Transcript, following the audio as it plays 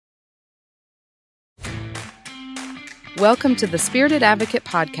Welcome to the Spirited Advocate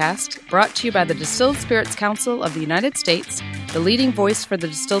podcast, brought to you by the Distilled Spirits Council of the United States, the leading voice for the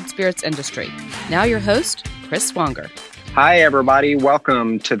distilled spirits industry. Now your host, Chris Swanger. Hi, everybody.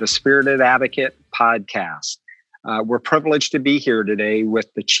 Welcome to the Spirited Advocate podcast. We're privileged to be here today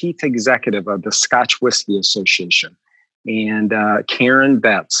with the Chief Executive of the Scotch Whisky Association, and Karen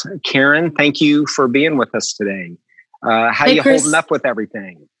Betts. Karen, thank you for being with us today. How are you Chris. holding up with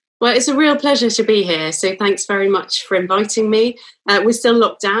everything? Well, it's a real pleasure to be here. So thanks very much for inviting me. We're still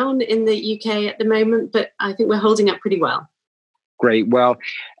locked down in the UK at the moment, but I think we're holding up pretty well. Great. Well,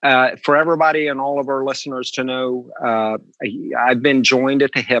 for everybody and all of our listeners to know, I've been joined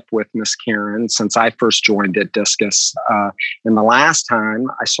at the hip with Miss Karen since I first joined at Discus. And the last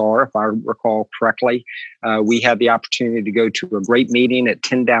time I saw her, if I recall correctly, we had the opportunity to go to a great meeting at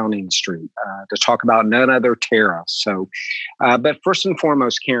 10 Downing Street to talk about none other tariffs. So, but first and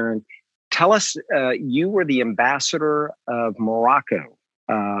foremost, Karen, tell us, you were the ambassador of Morocco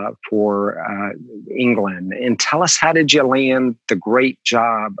for England. And tell us, how did you land the great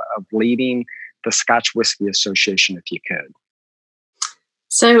job of leading the Scotch Whisky Association, if you could?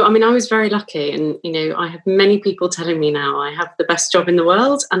 So, I was very lucky. And, I have many people telling me now I have the best job in the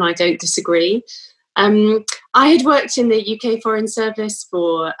world, and I don't disagree. I had worked in the UK Foreign Service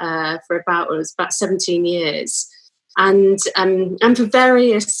for about 17 years. And for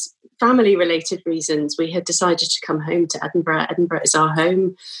various family-related reasons, we had decided to come home to Edinburgh. Edinburgh is our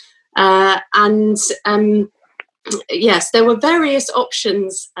home. Yes, there were various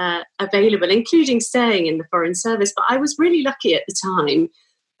options available, including staying in the Foreign Service. But I was really lucky at the time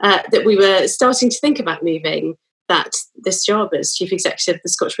that we were starting to think about moving, that this job as Chief Executive of the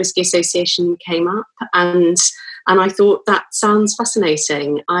Scotch Whisky Association came up. And I thought, that sounds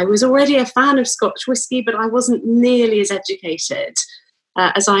fascinating. I was already a fan of Scotch whisky, but I wasn't nearly as educated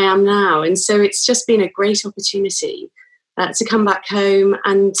as I am now. And so it's just been a great opportunity to come back home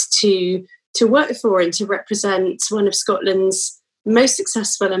and to work for and to represent one of Scotland's most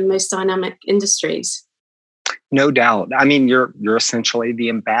successful and most dynamic industries. No doubt. You're essentially the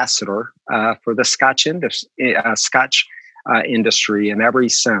ambassador for the Scotch industry in every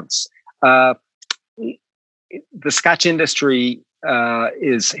sense. The Scotch industry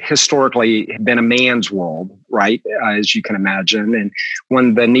is historically been a man's world, right? As you can imagine. And one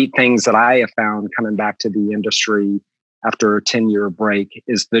of the neat things that I have found coming back to the industry after a 10-year break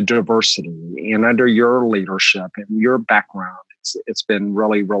is the diversity. And under your leadership and your background, it's been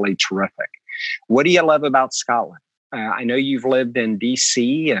really, really terrific. What do you love about Scotland? I know you've lived in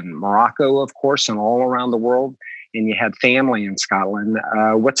DC and Morocco, of course, and all around the world, and you had family in Scotland.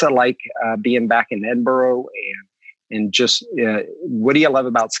 What's it like being back in Edinburgh? And just what do you love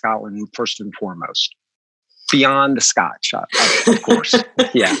about Scotland, first and foremost? Beyond the Scotch, of course.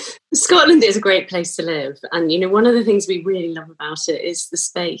 Yeah. Scotland is a great place to live. And, one of the things we really love about it is the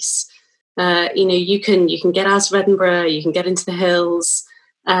space. You can get out of Edinburgh, you can get into the hills,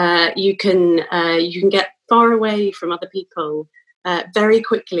 you can get far away from other people very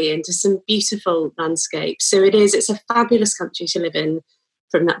quickly into some beautiful landscapes. So it's a fabulous country to live in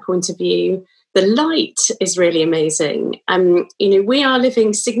from that point of view. The light is really amazing. We are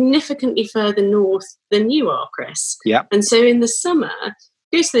living significantly further north than you are, Chris. Yeah. And so in the summer,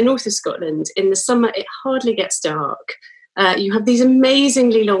 go to the north of Scotland. In the summer, it hardly gets dark. You have these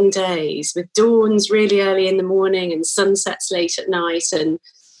amazingly long days with dawns really early in the morning and sunsets late at night. And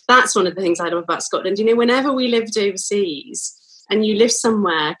that's one of the things I love about Scotland. Whenever we lived overseas and you live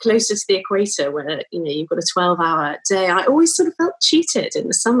somewhere closer to the equator where, you've got a 12-hour day, I always sort of felt cheated in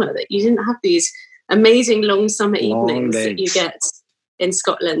the summer that you didn't have these amazing long summer evenings that you get in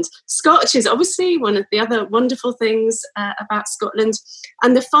Scotland. Scotch is obviously one of the other wonderful things about Scotland.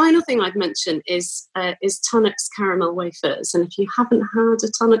 And the final thing I'd mention is Tunnock's caramel wafers. And if you haven't had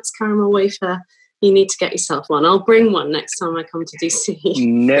a Tunnock's caramel wafer, you need to get yourself one. I'll bring one next time I come to DC.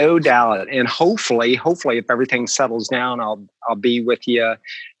 No doubt. And hopefully, if everything settles down, I'll be with you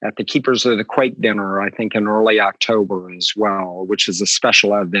at the Keepers of the Quake dinner, I think in early October as well, which is a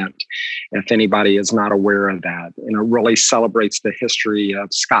special event, if anybody is not aware of that. And it really celebrates the history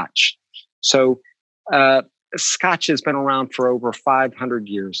of Scotch. So Scotch has been around for over 500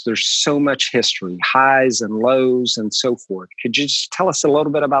 years. There's so much history, highs and lows and so forth. Could you just tell us a little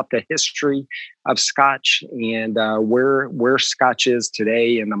bit about the history of Scotch and where Scotch is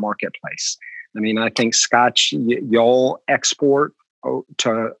today in the marketplace? I think Scotch, y'all export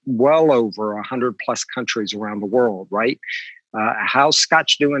to well over 100 plus countries around the world, right? How's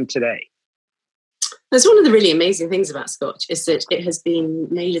Scotch doing today? That's one of the really amazing things about Scotch is that it has been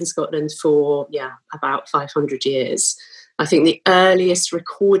made in Scotland for, about 500 years. I think the earliest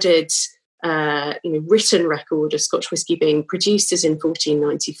recorded written record of Scotch whisky being produced is in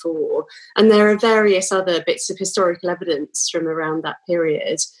 1494, and there are various other bits of historical evidence from around that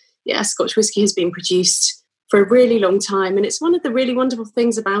period. Yeah, Scotch whisky has been produced for a really long time, and it's one of the really wonderful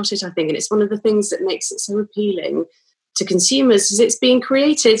things about it, I think, and it's one of the things that makes it so appealing to consumers, is it's being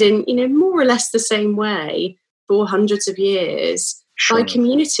created in more or less the same way for hundreds of years by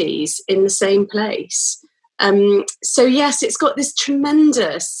communities in the same place. So yes, it's got this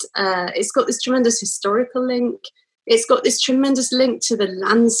tremendous historical link. It's got this tremendous link to the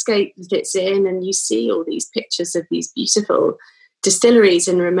landscape that it's in, and you see all these pictures of these beautiful distilleries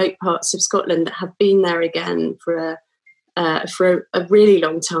in remote parts of Scotland that have been there again for a really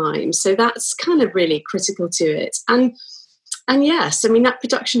long time. So that's kind of really critical to it. And yes, I mean, that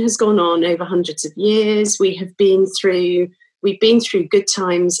production has gone on over hundreds of years. We've been through good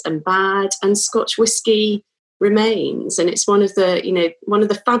times and bad, and Scotch whisky remains. And it's one of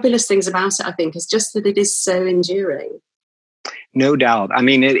the fabulous things about it, I think, is just that it is so enduring. No doubt. I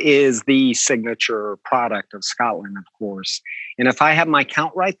mean, it is the signature product of Scotland, of course. And if I have my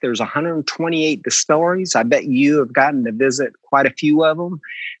count right, there's 128 distilleries. I bet you have gotten to visit quite a few of them.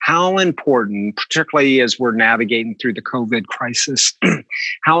 How important, particularly as we're navigating through the COVID crisis,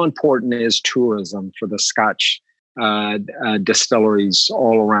 how important is tourism for the Scotch distilleries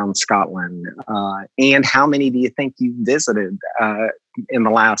all around Scotland? And how many do you think you visited in the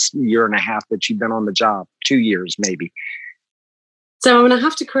last year and a half that you've been on the job? 2 years, maybe. So I'm going to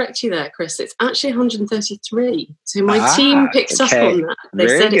have to correct you there, Chris. It's actually 133. So my team picked up on that. They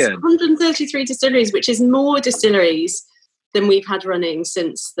said it's 133 distilleries, which is more distilleries than we've had running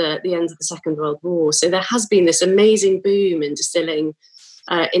since the end of the Second World War. So there has been this amazing boom in distilling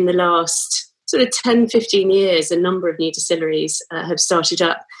in the last sort of 10, 15 years. A number of new distilleries have started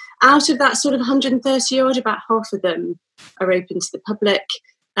up. Out of that sort of 130 odd, about half of them are open to the public.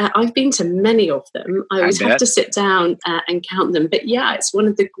 I've been to many of them. I always have to sit down and count them. But yeah, it's one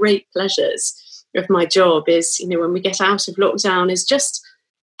of the great pleasures of my job is, when we get out of lockdown, is just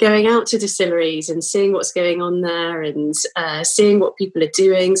going out to distilleries and seeing what's going on there and seeing what people are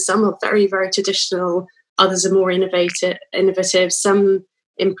doing. Some are very, very traditional. Others are more innovative. Some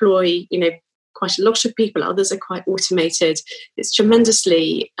employ, quite a lot of people. Others are quite automated. It's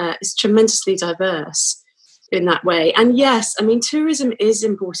tremendously diverse in that way. And yes, I mean, tourism is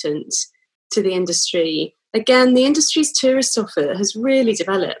important to the industry. Again, the industry's tourist offer has really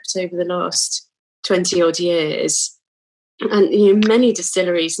developed over the last 20 odd years. And many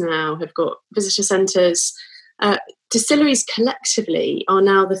distilleries now have got visitor centres. Distilleries collectively are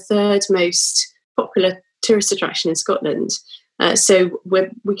now the third most popular tourist attraction in Scotland. So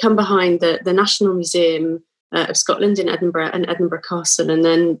we come behind the National Museum of Scotland in Edinburgh and Edinburgh Castle, and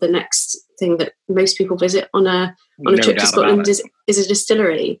then the next thing that most people visit on a trip to Scotland is a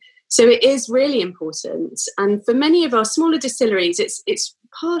distillery. So it is really important, and for many of our smaller distilleries, it's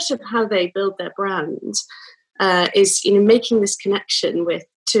part of how they build their brand. Is making this connection with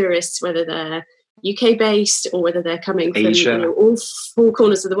tourists, whether they're UK based or whether they're coming from all four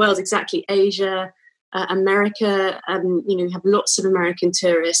corners of the world. Exactly, Asia, America. We have lots of American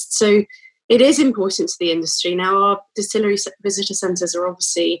tourists, so it is important to the industry. Now, our distillery visitor centres are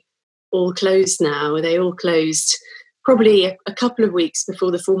obviously all closed now. They all closed probably a couple of weeks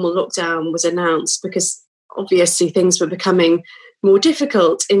before the formal lockdown was announced, because obviously things were becoming more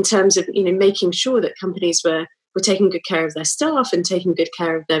difficult in terms of making sure that companies were taking good care of their staff and taking good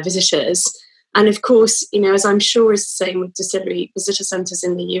care of their visitors. And of course, as I'm sure is the same with distillery visitor centres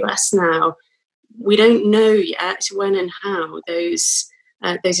in the US now, we don't know yet when and how those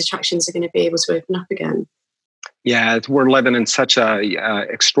attractions are going to be able to open up again. Yeah, we're living in such a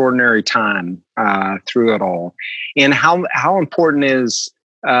extraordinary time through it all. And how important is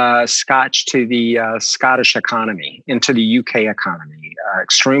Scotch to the Scottish economy and to the UK economy?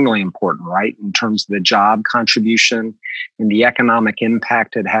 Extremely important, right? In terms of the job contribution and the economic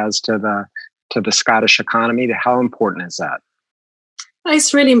impact it has to the Scottish economy. How important is that?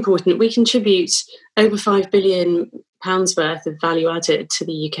 It's really important. We contribute over £5 billion worth of value added to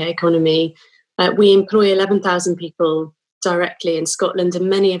the UK economy. We employ 11,000 people directly in Scotland, and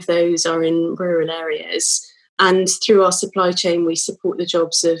many of those are in rural areas. And through our supply chain, we support the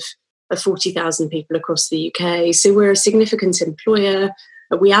jobs of 40,000 people across the UK. So we're a significant employer.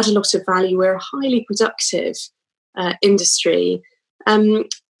 We add a lot of value. We're a highly productive industry. And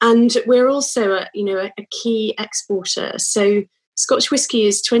we're also a key exporter. So Scotch whisky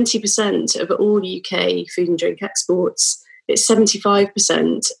is 20% of all UK food and drink exports. It's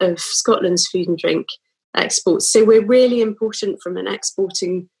 75% of Scotland's food and drink exports. So we're really important from an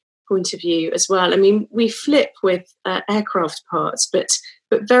exporting point of view as well. I mean, we flip with aircraft parts, but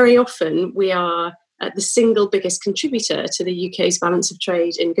but very often we are the single biggest contributor to the UK's balance of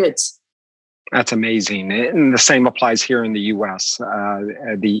trade in goods. That's amazing. And the same applies here in the U.S.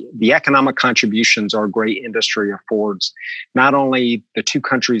 The economic contributions our great industry affords, not only the two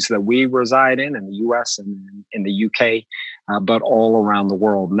countries that we reside in the U.S. and in the U.K., but all around the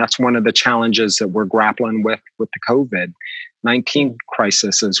world. And that's one of the challenges that we're grappling with the COVID-19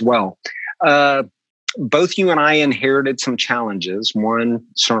 crisis as well. Both you and I inherited some challenges, one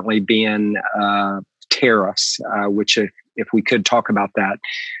certainly being tariffs, which if we could talk about that.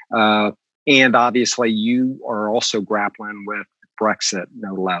 And obviously, you are also grappling with Brexit,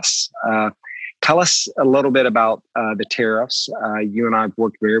 no less. Tell us a little bit about the tariffs. You and I have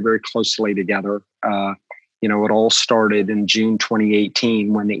worked very, very closely together. It all started in June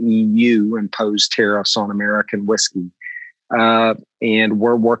 2018 when the EU imposed tariffs on American whiskey. And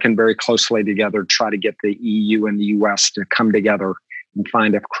we're working very closely together to try to get the EU and the US to come together and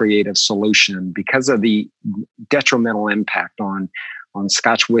find a creative solution because of the detrimental impact on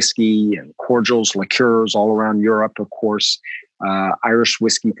Scotch whiskey and cordials, liqueurs all around Europe, of course, Irish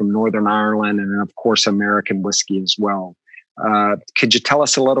whiskey from Northern Ireland, and of course, American whiskey as well. Could you tell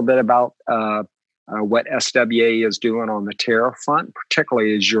us a little bit about what SWA is doing on the tariff front,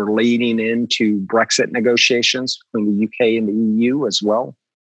 particularly as you're leading into Brexit negotiations between the UK and the EU as well?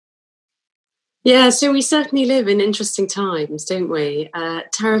 Yeah, so we certainly live in interesting times, don't we?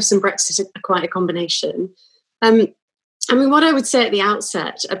 Tariffs and Brexit are quite a combination. What I would say at the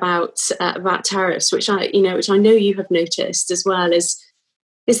outset about tariffs, which I know you have noticed as well, is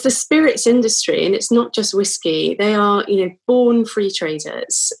the spirits industry, and it's not just whiskey. They are, born free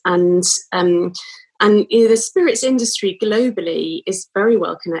traders, and the spirits industry globally is very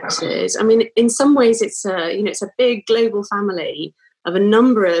well connected. I mean, in some ways, it's a big global family of a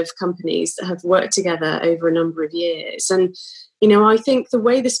number of companies that have worked together over a number of years, and. I think the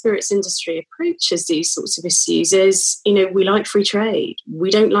way the spirits industry approaches these sorts of issues is, we like free trade.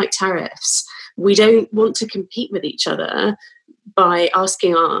 We don't like tariffs. We don't want to compete with each other by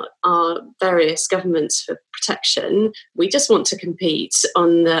asking our various governments for protection. We just want to compete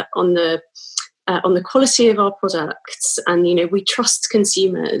on the quality of our products, and we trust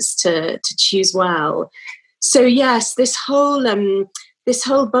consumers to choose well. So yes, this whole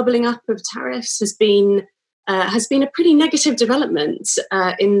bubbling up of tariffs has been a pretty negative development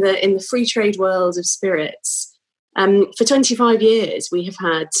in the free trade world of spirits. For 25 years, we have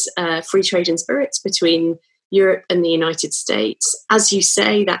had free trade in spirits between Europe and the United States. As you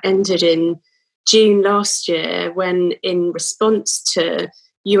say, that ended in June last year when, in response to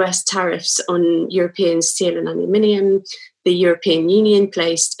US tariffs on European steel and aluminium, the European Union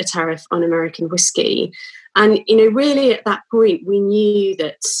placed a tariff on American whiskey. And, really at that point, we knew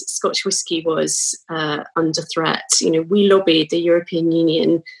that Scotch whisky was under threat. We lobbied the European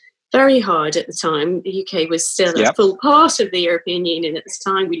Union very hard at the time. The UK was still a full part of the European Union at this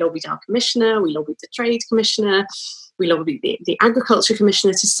time. We lobbied our commissioner, we lobbied the trade commissioner, we lobbied the agriculture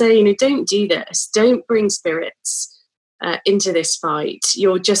commissioner to say, don't do this. Don't bring spirits into this fight.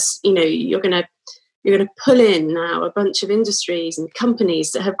 You're just, you're going to pull in now a bunch of industries and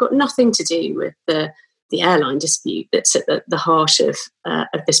companies that have got nothing to do with the airline dispute that's at the heart of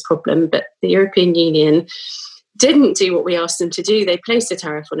this problem. But the European Union didn't do what we asked them to do. They placed a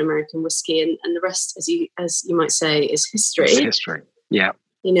tariff on American whiskey, and the rest, as you might say, is history. It's history, yeah.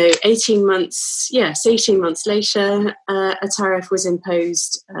 18 months later, a tariff was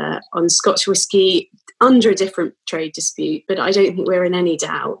imposed on Scotch whisky under a different trade dispute. But I don't think we're in any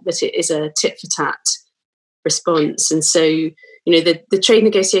doubt that it is a tit-for-tat response. And so, the trade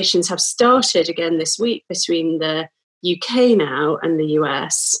negotiations have started again this week between the UK now and the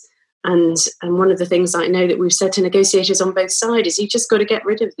US. And one of the things I know that we've said to negotiators on both sides is you've just got to get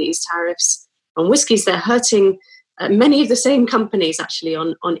rid of these tariffs on whiskies. They're hurting many of the same companies actually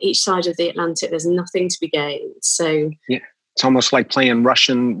on each side of the Atlantic. There's nothing to be gained. So yeah. It's almost like playing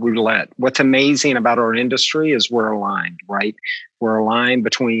Russian roulette. What's amazing about our industry is we're aligned, right? We're aligned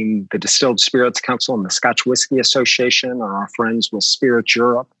between the Distilled Spirits Council and the Scotch Whisky Association and our friends with Spirits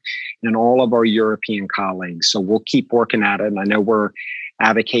Europe and all of our European colleagues. So we'll keep working at it. And I know we're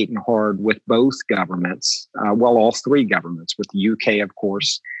advocating hard with both governments, all three governments, with the UK, of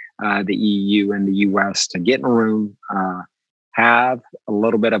course, the EU and the US, to get in a room, have a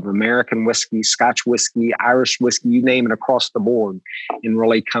little bit of American whiskey, Scotch whiskey, Irish whiskey, you name it, across the board, and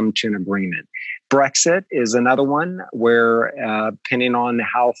really come to an agreement. Brexit is another one where, depending on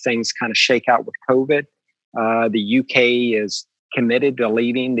how things kind of shake out with COVID, the UK is committed to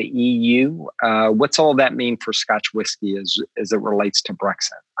leading the EU. What's all that mean for Scotch whisky as it relates to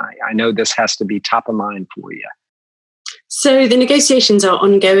Brexit? I know this has to be top of mind for you. So the negotiations are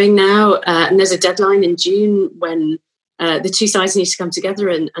ongoing now, and there's a deadline in June when the two sides need to come together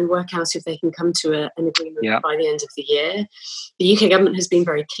and work out if they can come to an agreement by the end of the year. The UK government has been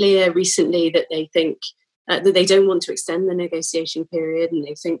very clear recently that they think that they don't want to extend the negotiation period, and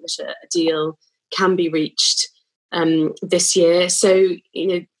they think that a deal can be reached this year. So,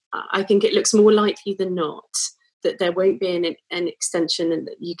 I think it looks more likely than not that there won't be an extension and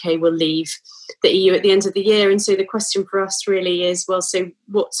that the UK will leave the EU at the end of the year. And so the question for us really is, well, so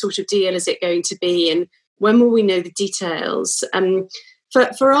what sort of deal is it going to be, and when will we know the details?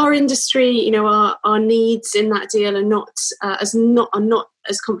 For our industry, our needs in that deal are not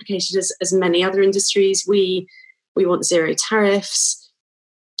as complicated as many other industries. We want zero tariffs.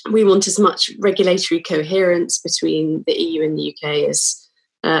 We want as much regulatory coherence between the EU and the UK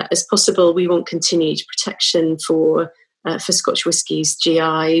as possible. We want continued protection for Scotch whisky's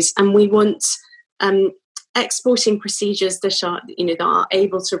GIs, and we want exporting procedures that are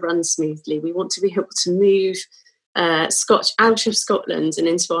able to run smoothly. We want to be able to move Scotch out of Scotland and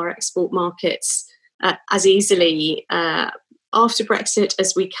into our export markets as easily after Brexit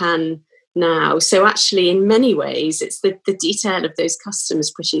as we can now. So actually, in many ways, it's the detail of those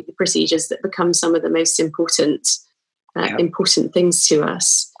customs procedures that become some of the most important things to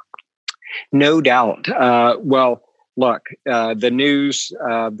us. No doubt. Well, look, the news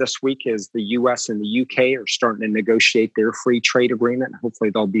this week is the US and the UK are starting to negotiate their free trade agreement. Hopefully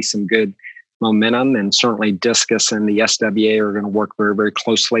there'll be some good momentum, and certainly Discus and the SWA are going to work very, very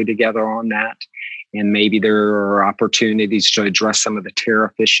closely together on that. And maybe there are opportunities to address some of the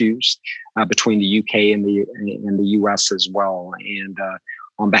tariff issues between the UK and the US as well. And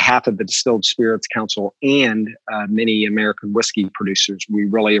on behalf of the Distilled Spirits Council and many American whiskey producers, we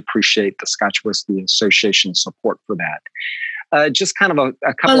really appreciate the Scotch Whisky Association's support for that. Just kind of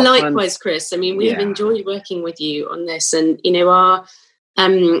a couple of likewise, Chris. I mean, we have enjoyed working with you on this, and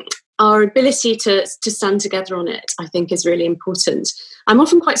our ability to stand together on it, I think, is really important. I'm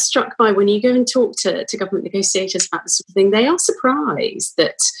often quite struck by when you go and talk to government negotiators about this sort of thing, they are surprised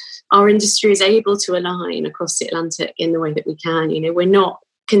that our industry is able to align across the Atlantic in the way that we can. We're not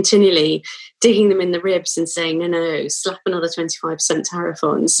continually digging them in the ribs and saying, no, slap another 25% tariff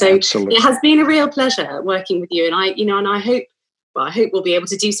on. So Absolutely. It has been a real pleasure working with you. And I hope we'll be able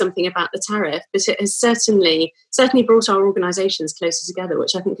to do something about the tariff, but it has certainly brought our organisations closer together,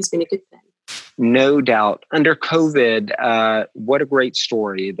 which I think has been a good thing. No doubt. Under COVID, what a great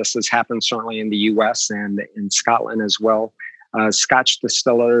story. This has happened certainly in the US and in Scotland as well. Scotch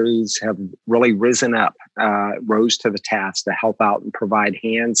distilleries have really rose to the task to help out and provide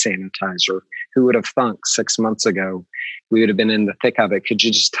hand sanitizer. Who would have thunk 6 months ago we would have been in the thick of it? Could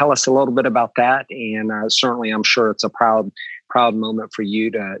you just tell us a little bit about that? And certainly, I'm sure it's a proud moment for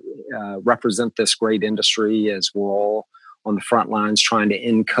you to represent this great industry as we're all on the front lines trying to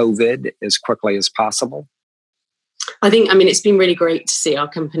end COVID as quickly as possible. It's been really great to see our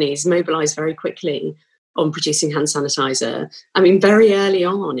companies mobilize very quickly on producing hand sanitizer. Very early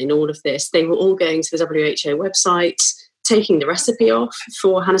on in all of this, they were all going to the WHO website, taking the recipe off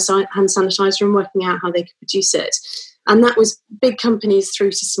for hand sanitizer and working out how they could produce it. And that was big companies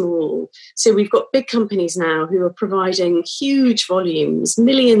through to small. So we've got big companies now who are providing huge volumes,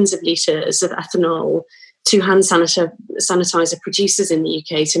 millions of litres of ethanol to hand sanitizer producers in the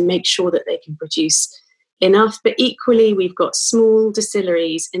UK to make sure that they can produce enough. But equally, we've got small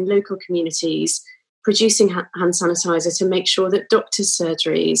distilleries in local communities producing hand sanitizer to make sure that doctors'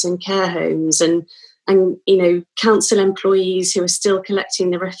 surgeries and care homes and council employees who are still collecting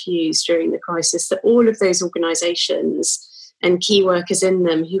the refuse during the crisis, that all of those organisations and key workers in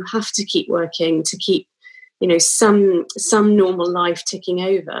them who have to keep working to keep some normal life ticking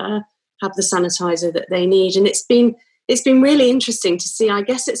over have the sanitizer that they need. And it's been really interesting to see. I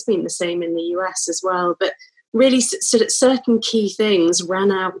guess it's been the same in the US as well, but really certain key things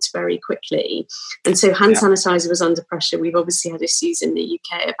ran out very quickly. And so hand sanitizer was under pressure. We've obviously had issues in the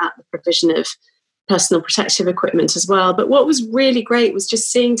UK about the provision of personal protective equipment as well. But what was really great was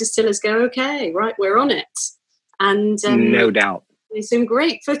just seeing distillers go, okay, right, we're on it. And no doubt. There's some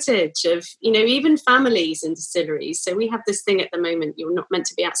great footage of, even families in distilleries. So we have this thing at the moment, you're not meant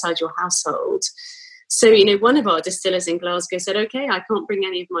to be outside your household. So, one of our distillers in Glasgow said, okay, I can't bring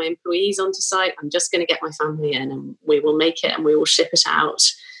any of my employees onto site. I'm just going to get my family in and we will make it and we will ship it out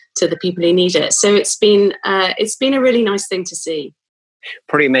to the people who need it. So it's been a really nice thing to see.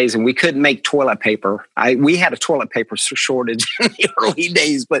 Pretty amazing. We couldn't make toilet paper. We had a toilet paper shortage in the early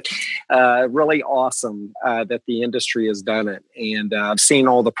days, but really awesome that the industry has done it. And I've seen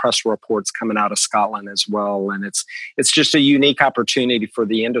all the press reports coming out of Scotland as well. And it's just a unique opportunity for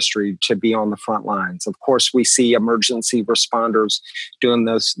the industry to be on the front lines. Of course, we see emergency responders doing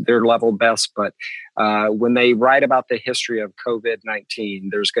their level best, but when they write about the history of COVID-19,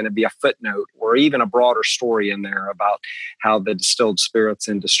 there's going to be a footnote or even a broader story in there about how the distilled spirits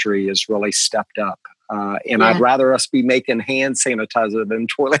industry has really stepped up. I'd rather us be making hand sanitizer than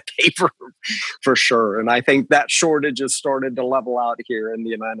toilet paper for sure. And I think that shortage has started to level out here in the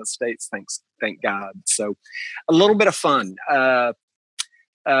United States. Thank God. So a little bit of fun. I've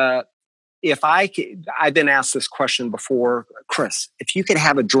been asked this question before, Chris, if you could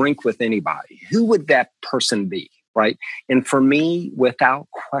have a drink with anybody, who would that person be? Right. And for me, without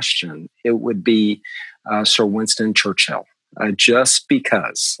question, it would be Sir Winston Churchill, just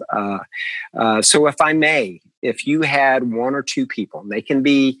because. So if I may, if you had one or two people, and they can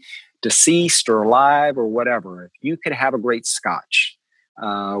be deceased or alive or whatever, if you could have a great scotch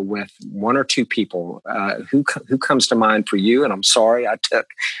with one or two people, who comes to mind for you? And I'm sorry, I took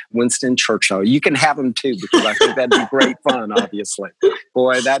Winston Churchill. You can have him too, because I think that'd be great fun, obviously.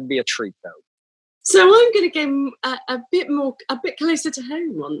 Boy, that'd be a treat, though. So I'm going to go a bit closer to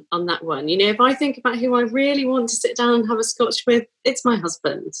home on that one. You know, if I think about who I really want to sit down and have a scotch with, it's my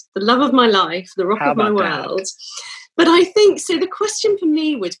husband, the love of my life, the rock of my world. But I think, so the question for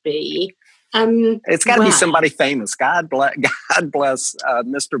me would be, it's got to be somebody famous. God bless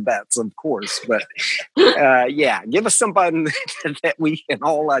Mr. Betts, of course. But give us somebody that we can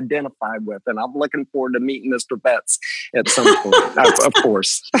all identify with. And I'm looking forward to meeting Mr. Betts at some point, of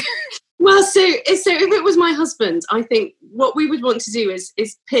course. Well, so if it was my husband, I think what we would want to do is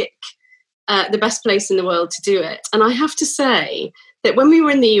pick the best place in the world to do it. And I have to say that when we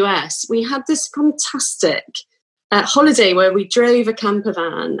were in the US, we had this fantastic holiday where we drove a camper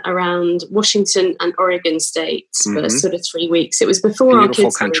van around Washington and Oregon states for sort of 3 weeks. It was before Beautiful our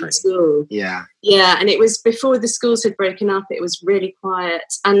kids country. were in school. Yeah, and it was before the schools had broken up. It was really quiet.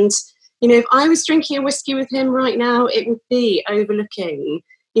 And, you know, if I was drinking a whiskey with him right now, it would be overlooking,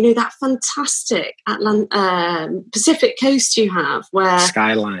 you know, that fantastic Pacific coast you have, where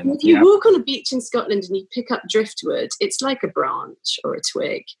skyline. If you walk on a beach in Scotland and you pick up driftwood, it's like a branch or a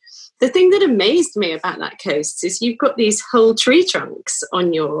twig. The thing that amazed me about that coast is you've got these whole tree trunks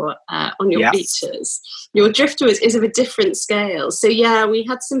on your beaches. Your driftwood is of a different scale. So yeah, we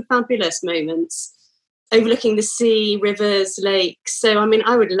had some fabulous moments overlooking the sea, rivers, lakes. So I mean,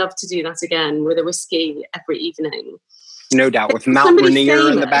 I would love to do that again with a whiskey every evening. No doubt, with Mount Rainier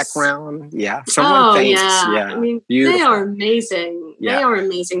in the background. Yeah, someone famous. Yeah. I mean, beautiful. They are amazing. Yeah. They are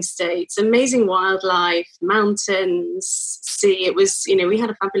amazing states, amazing wildlife, mountains, sea. It was, you know, we had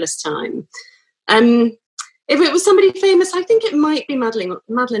a fabulous time. If it was somebody famous, I think it might be Madeleine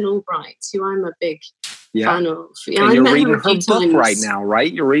Albright, who I'm a big fan of. Yeah, and you're reading her book right now,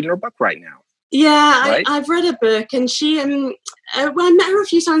 right? You're reading her book right now. Yeah, right? I've read her book, and she, I met her a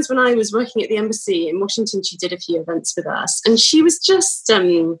few times when I was working at the embassy in Washington. She did a few events with us, and she was just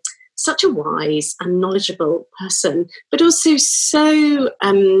such a wise and knowledgeable person, but also so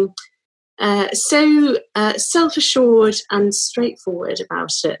self-assured and straightforward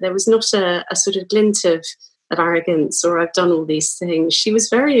about it. There was not a sort of glint of arrogance or I've done all these things. She was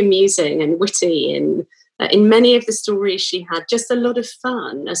very amusing and witty in many of the stories she had, just a lot of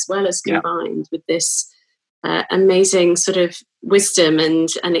fun, as well as combined with this amazing sort of wisdom and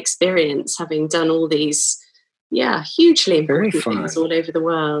experience, having done all these, hugely important things all over the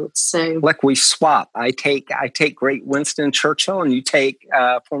world. So, look, we swap. I take great Winston Churchill, and you take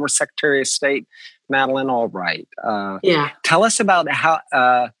former Secretary of State Madeleine Albright. Tell us about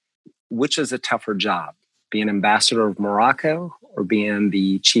how which is a tougher job, being ambassador of Morocco or being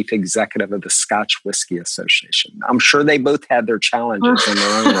the chief executive of the Scotch Whisky Association? I'm sure they both had their challenges in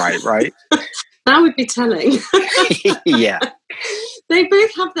their own right? That would be telling. Yeah. They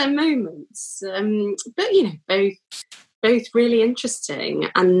both have their moments, but, you know, both really interesting.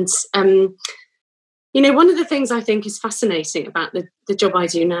 And, you know, one of the things I think is fascinating about the job I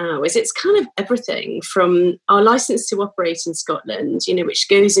do now is it's kind of everything from our license to operate in Scotland, you know, which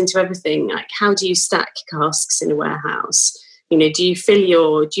goes into everything, like how do you stack casks in a warehouse? You know, do you fill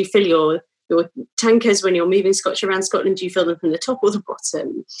your tankers when you're moving scotch around Scotland? Do you fill them from the top or the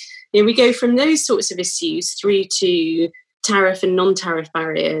bottom? You know, we go from those sorts of issues through to tariff and non-tariff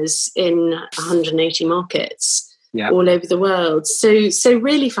barriers in 180 markets all over the world. So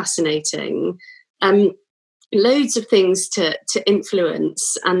really fascinating. loads of things to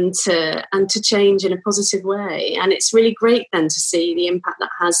influence and to change in a positive way. And it's really great then to see the impact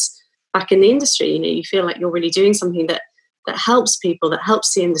that has back in the industry. You feel like you're really doing something that helps people, that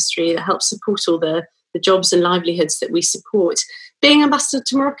helps the industry, that helps support all the jobs and livelihoods that we support. Being ambassador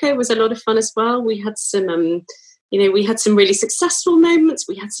to Morocco was a lot of fun as well. We had some we had some really successful moments.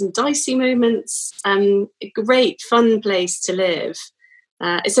 We had some dicey moments. A great, fun place to live.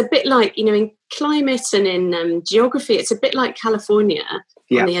 It's a bit like, in climate and in geography, it's a bit like California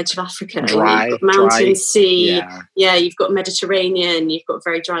on the edge of Africa. Dry, you've got mountain, dry, sea. Yeah, you've got Mediterranean. You've got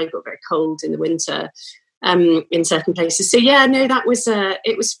very dry. You've got very cold in the winter in certain places. So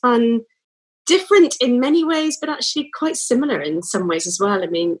it was fun. Different in many ways, but actually quite similar in some ways as well. I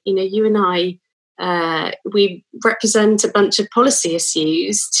mean, you and I, we represent a bunch of policy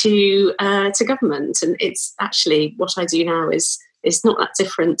issues to government, and it's actually what I do now is not that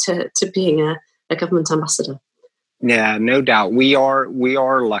different to being a government ambassador. Yeah, no doubt. We are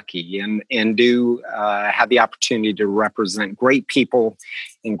lucky and do have the opportunity to represent great people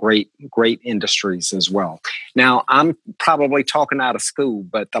in great industries as well. Now, I'm probably talking out of school,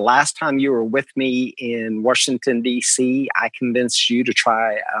 but the last time you were with me in Washington, D.C., I convinced you to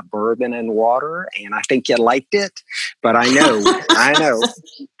try a bourbon and water, and I think you liked it. But I know,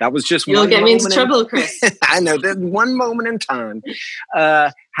 that was just You'll get me into trouble, Chris. I know, that one moment in time.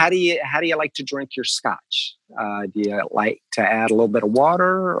 How do you like to drink your scotch? Do you like to add a little bit of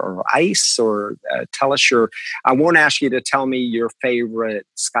water or ice, or tell us I won't ask you to tell me your favorite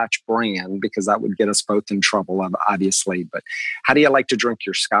scotch brand, because that would get us both in trouble, obviously. But how do you like to drink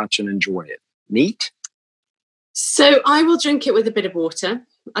your scotch and enjoy it? Neat? So I will drink it with a bit of water.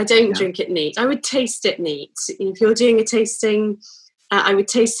 I don't drink it neat. I would taste it neat. If you're doing a tasting, I would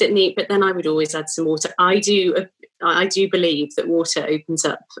taste it neat, but then I would always add some water. I do believe that water opens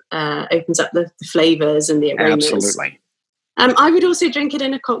up the flavors and the aromas. Absolutely. I would also drink it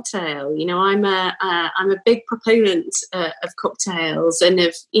in a cocktail. I'm a big proponent of cocktails and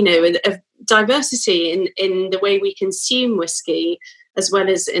of diversity in the way we consume whiskey, as well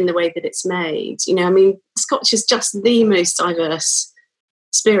as in the way that it's made. Scotch is just the most diverse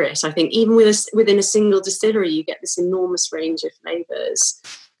spirit. I think even within a single distillery, you get this enormous range of flavors.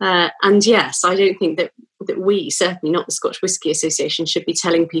 And yes, I don't think that we, certainly not the Scotch Whisky Association, should be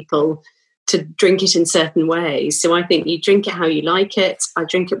telling people to drink it in certain ways. So I think you drink it how you like it. I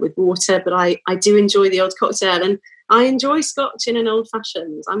drink it with water, but I do enjoy the odd cocktail, and I enjoy Scotch in an old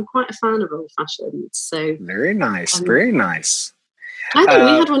fashioned. I'm quite a fan of old fashioned. So very nice, very nice. I think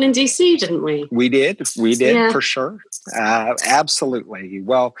we had one in DC, didn't we? We did for sure. Absolutely.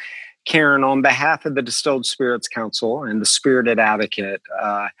 Well, Karen, on behalf of the Distilled Spirits Council and the Spirited Advocate,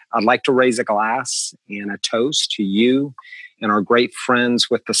 I'd like to raise a glass and a toast to you and our great friends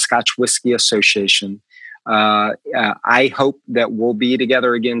with the Scotch Whisky Association. I hope that we'll be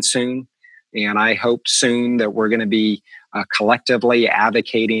together again soon, and I hope soon that we're going to be collectively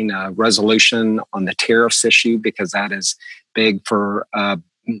advocating a resolution on the tariffs issue, because that is big for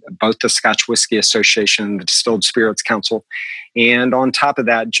both the Scotch Whisky Association and the Distilled Spirits Council. And on top of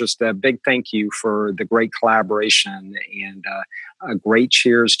that, just a big thank you for the great collaboration, and a great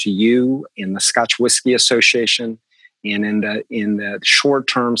cheers to you and the Scotch Whisky Association. And in the short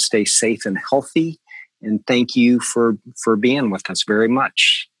term, stay safe and healthy. And thank you for being with us very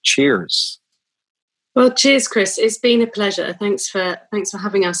much. Cheers. Well, cheers, Chris. It's been a pleasure. Thanks for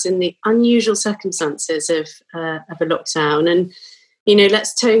having us in the unusual circumstances of a lockdown. And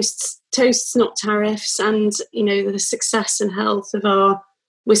let's toast not tariffs, and the success and health of our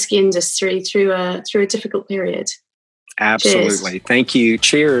whiskey industry through a difficult period. Absolutely. Cheers. Thank you.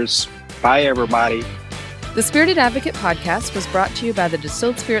 Cheers. Bye, everybody. The Spirited Advocate podcast was brought to you by the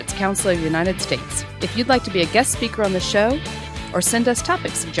Distilled Spirits Council of the United States. If you'd like to be a guest speaker on the show or send us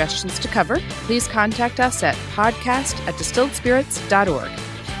topic suggestions to cover, please contact us at podcast@distilledspirits.org.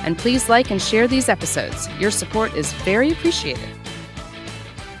 And please like and share these episodes. Your support is very appreciated.